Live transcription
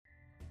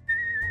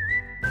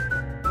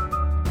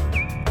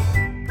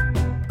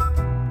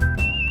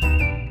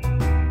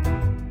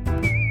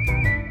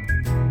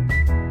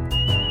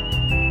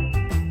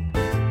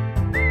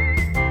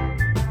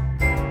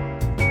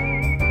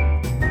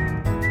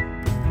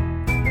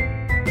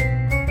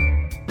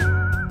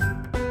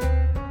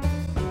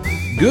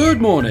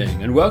Good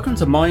morning, and welcome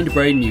to Mind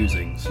Brain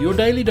Musings, your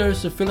daily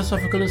dose of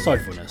philosophical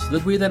insightfulness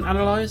that we then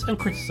analyse and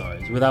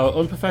criticise with our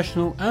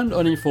unprofessional and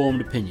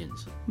uninformed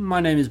opinions. My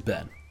name is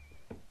Ben.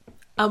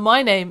 And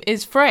my name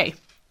is Frey.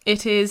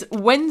 It is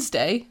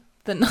Wednesday,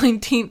 the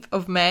 19th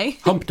of May.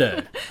 Hump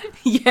Day.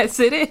 Yes,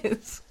 it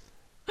is.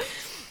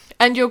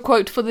 And your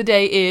quote for the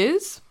day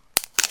is...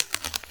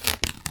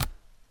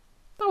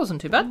 That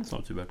wasn't too bad. It's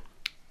not too bad.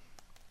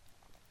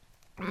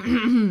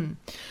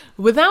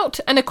 Without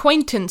an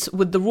acquaintance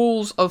with the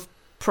rules of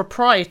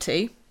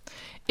propriety,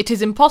 it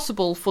is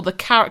impossible for the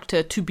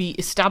character to be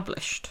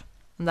established.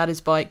 And that is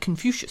by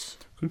Confucius.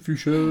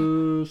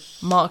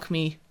 Confucius. Mark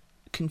me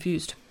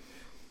confused.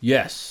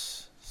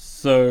 Yes.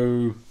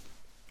 So,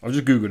 I've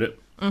just Googled it.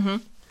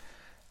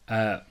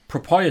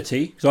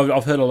 Propriety, because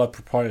I've heard a lot of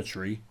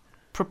proprietary.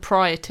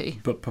 Propriety.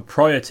 But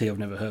propriety I've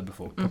never heard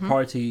before.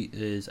 Propriety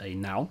is a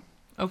noun.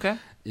 Okay.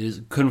 It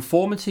is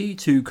conformity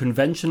to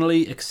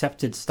conventionally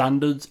accepted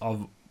standards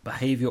of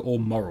behaviour or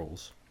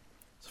morals.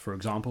 So, for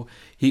example,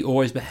 he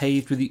always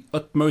behaved with the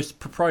utmost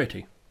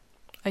propriety.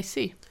 I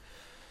see.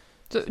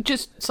 So,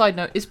 just side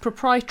note, is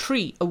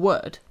proprietary a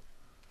word?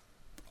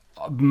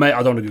 Mate,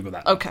 I don't want to Google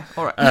that. Okay,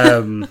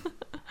 alright.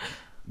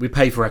 We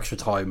pay for extra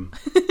time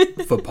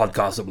for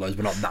podcast uploads,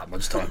 but not that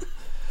much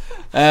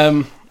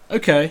time.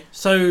 Okay,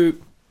 so...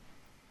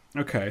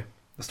 Okay.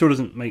 That still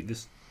doesn't make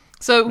this...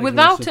 So,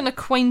 without an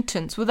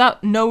acquaintance,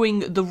 without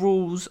knowing the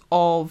rules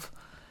of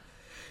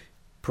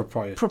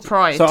propriety.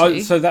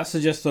 So that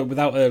suggests that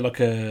without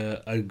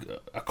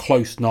a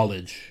close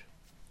knowledge,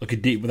 like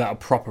without a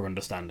proper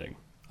understanding.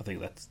 I think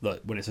that's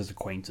like when it says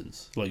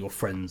acquaintance, like you're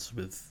friends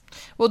with.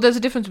 Well, there's a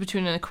difference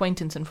between an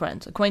acquaintance and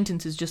friends.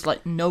 Acquaintance is just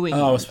like knowing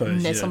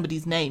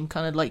somebody's name,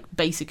 kind of like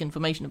basic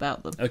information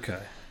about them. Okay,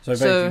 so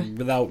basically,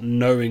 without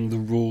knowing the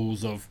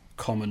rules of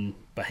common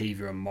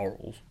behaviour and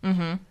morals.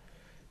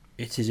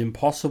 It is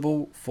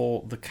impossible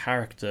for the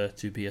character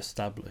to be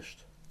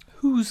established.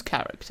 Whose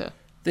character?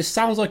 This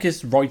sounds like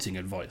it's writing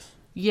advice.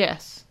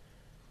 Yes.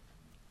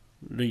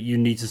 You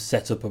need to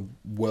set up a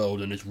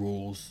world and its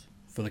rules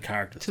for the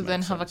character to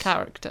then have a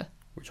character.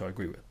 Which I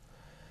agree with.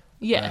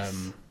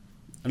 Yes.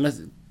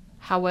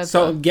 However...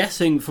 So I'm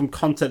guessing from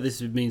content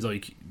this means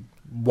like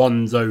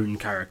one's own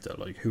character,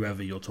 like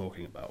whoever you're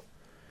talking about.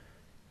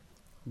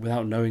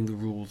 Without knowing the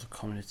rules of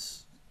common,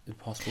 it's...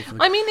 impossible for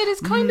I mean, it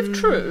is kind of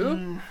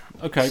true.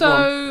 Okay,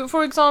 so,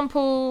 for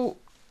example,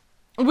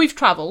 we've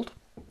travelled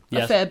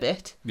a fair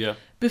bit. Yeah.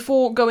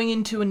 Before going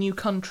into a new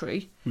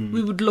country,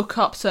 we would look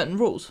up certain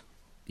rules.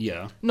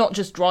 Yeah. Not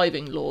just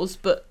driving laws,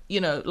 but,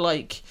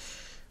 like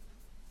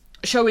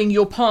showing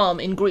your palm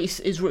in Greece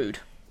is rude.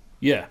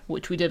 Yeah.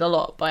 Which we did a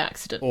lot by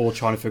accident. Or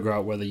trying to figure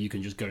out whether you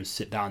can just go and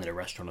sit down in a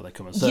restaurant or they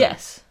come and serve.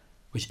 Yes.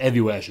 Which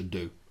everywhere should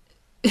do.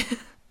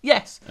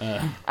 Yes.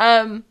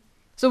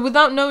 So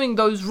without knowing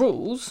those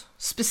rules,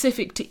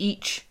 specific to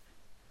each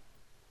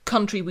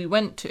country we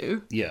went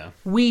to,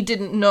 we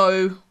didn't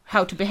know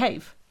how to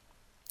behave.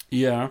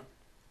 Yeah.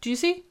 Do you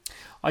see?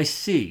 I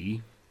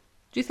see.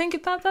 Do you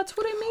think that's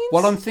what it means?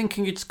 Well, I'm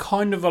thinking it's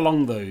kind of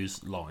along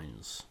those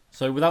lines.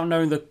 So without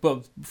knowing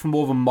but from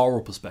more of a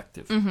moral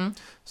perspective.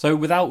 So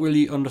without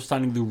really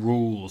understanding the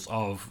rules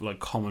of like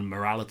common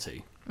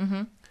morality,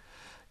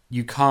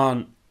 you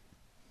can't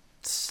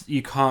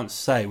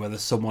say whether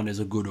someone is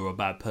a good or a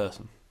bad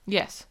person.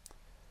 Yes.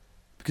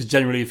 Because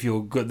generally, if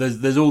you're good,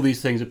 there's all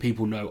these things that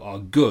people know are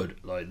good,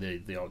 like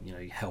they are,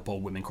 you help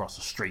old women cross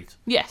the street,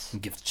 yes,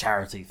 and give to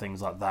charity,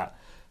 things like that.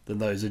 Then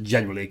those are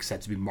generally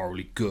accepted to be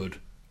morally good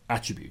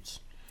attributes.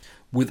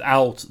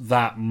 Without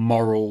that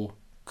moral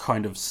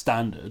kind of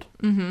standard,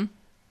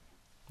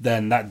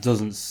 then that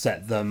doesn't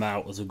set them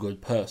out as a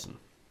good person.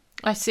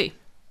 I see.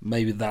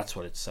 Maybe that's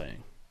what it's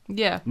saying.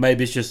 Yeah.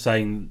 Maybe it's just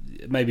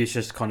saying. Maybe it's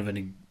just kind of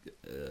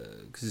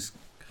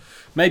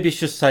maybe it's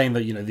just saying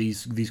that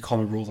these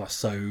common rules are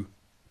so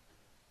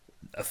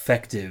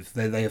effective.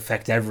 They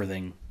affect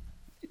everything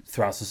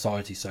throughout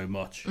society so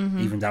much,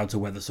 even down to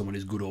whether someone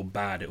is good or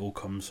bad. It all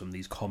comes from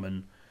these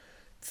common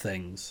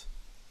things.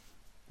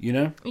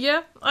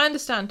 Yeah, I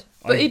understand,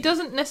 but it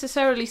doesn't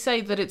necessarily say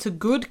that it's a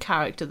good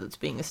character that's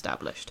being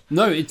established.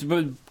 No, it's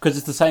because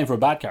it's the same for a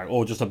bad character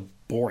or just a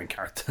boring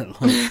character.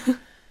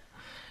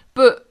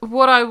 But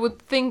what I would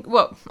think,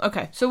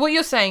 okay, so what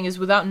you're saying is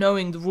without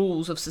knowing the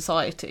rules of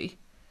society.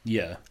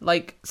 Yeah.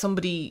 Like,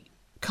 somebody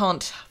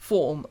can't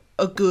form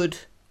a good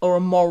or a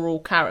moral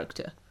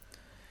character.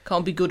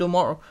 Can't be good or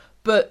moral.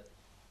 But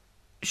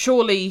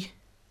surely,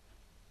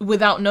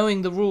 without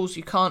knowing the rules,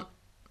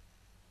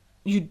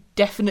 you'd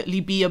definitely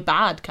be a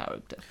bad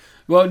character.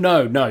 Well,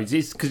 no,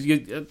 it's because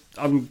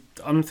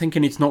I'm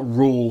thinking it's not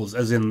rules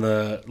as in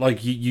the,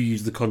 like you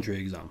use the country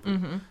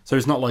example. So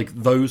it's not like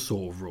those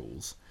sort of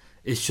rules.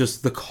 It's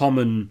just the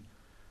common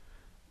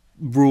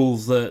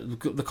rules,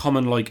 the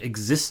common like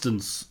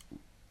existence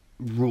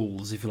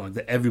rules, if you like,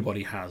 that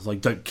everybody has.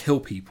 Like, don't kill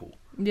people.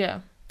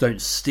 Yeah.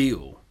 Don't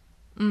steal.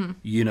 Treat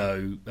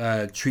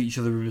each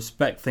other with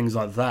respect, things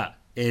like that.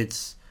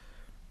 It's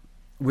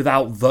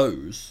without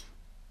those,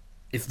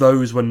 if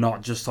those were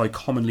not just like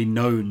commonly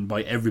known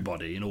by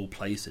everybody in all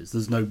places,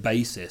 there's no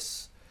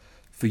basis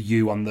for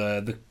you on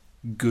the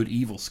good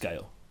evil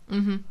scale.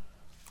 Mm-hmm.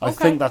 I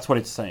think that's what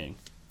it's saying.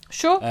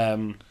 Sure.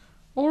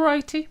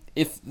 Alrighty.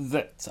 If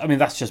that, I mean,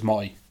 that's just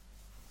my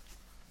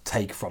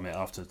take from it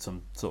after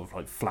some sort of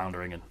like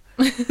floundering and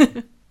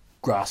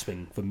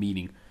grasping for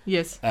meaning.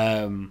 Yes.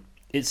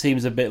 It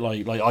seems a bit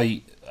like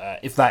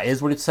if that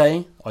is what it's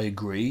saying, I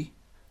agree,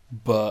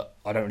 but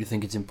I don't really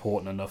think it's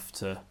important enough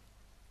to.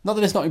 Not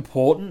that it's not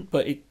important,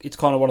 but it's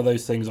kind of one of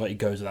those things like it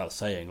goes without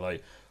saying.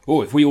 Like,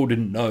 oh, if we all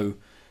didn't know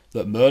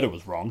that murder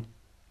was wrong,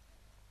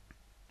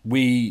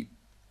 we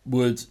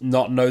would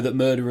not know that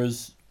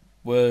murderers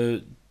were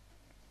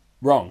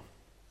wrong.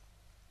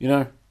 You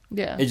know?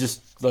 Yeah. It's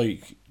just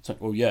like,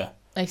 well, yeah.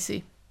 I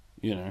see.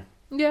 You know.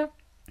 Yeah,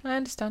 I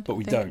understand. But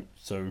we don't,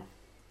 so.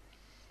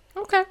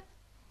 Okay.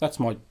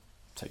 That's my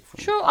take from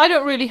it. Sure, I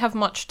don't really have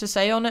much to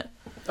say on it.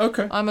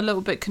 Okay. I'm a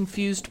little bit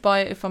confused by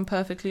it, if I'm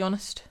perfectly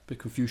honest. Bit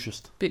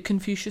Confucius. Bit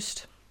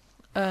Confucius.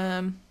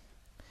 Yeah.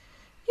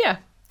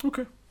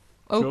 Okay.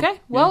 Okay, Sure.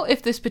 well,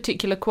 if this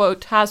particular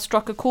quote has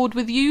struck a chord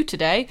with you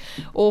today,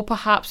 or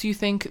perhaps you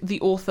think the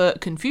author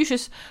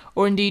Confucius,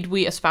 or indeed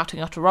we are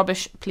spouting utter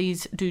rubbish,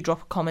 please do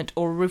drop a comment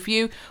or a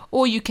review,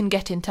 or you can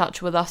get in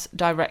touch with us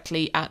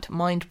directly at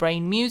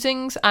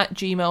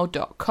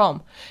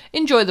mindbrainmusings@gmail.com.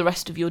 Enjoy the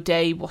rest of your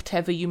day,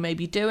 whatever you may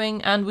be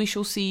doing, and we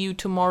shall see you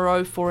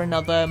tomorrow for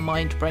another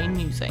Mind Brain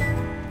Musing.